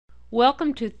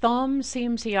Welcome to Thumb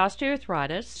CMC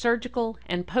Osteoarthritis, Surgical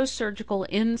and Post-Surgical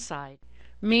Insight.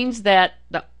 Means that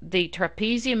the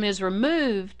trapezium is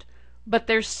removed, but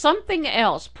there's something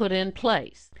else put in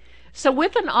place. So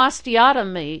with an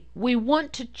osteotomy, we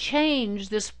want to change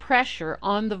this pressure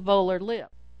on the volar lip.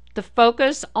 The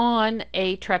focus on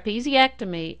a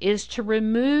trapeziectomy is to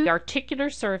remove the articular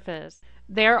surface.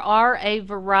 There are a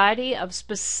variety of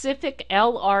specific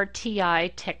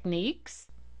LRTI techniques.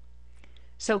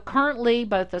 So currently,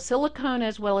 both the silicone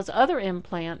as well as other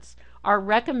implants are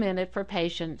recommended for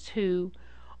patients who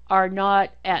are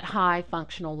not at high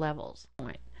functional levels.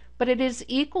 But it is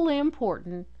equally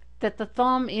important that the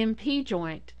thumb MP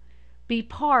joint be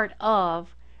part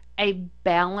of a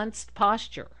balanced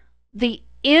posture. The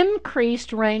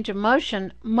increased range of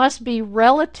motion must be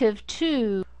relative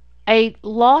to a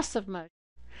loss of motion.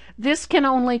 This can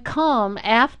only come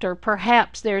after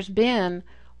perhaps there's been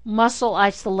muscle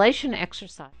isolation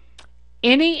exercise.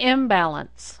 Any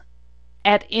imbalance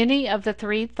at any of the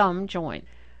three thumb joints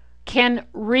can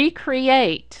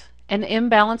recreate an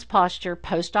imbalanced posture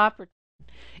post-operative.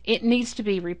 It needs to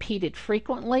be repeated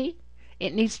frequently.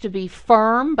 It needs to be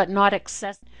firm but not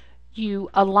excessive. You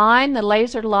align the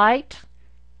laser light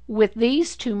with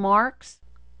these two marks.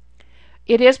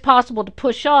 It is possible to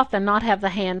push off and not have the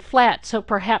hand flat, so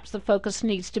perhaps the focus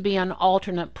needs to be on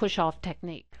alternate push-off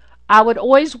technique. I would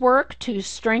always work to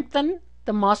strengthen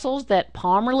the muscles that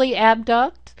palmarly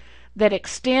abduct, that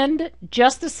extend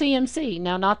just the CMC,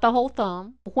 now not the whole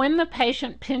thumb. When the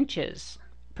patient pinches,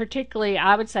 particularly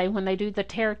I would say when they do the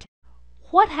tear,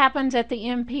 what happens at the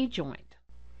MP joint?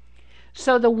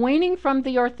 So the weaning from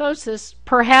the orthosis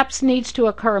perhaps needs to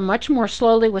occur much more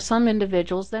slowly with some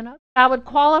individuals than others. I would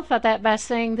qualify that by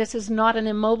saying this is not an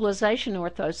immobilization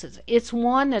orthosis. It's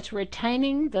one that's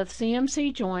retaining the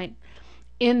CMC joint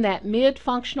in that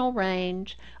mid-functional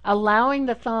range, allowing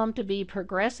the thumb to be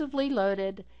progressively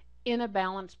loaded in a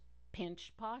balanced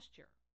pinched posture.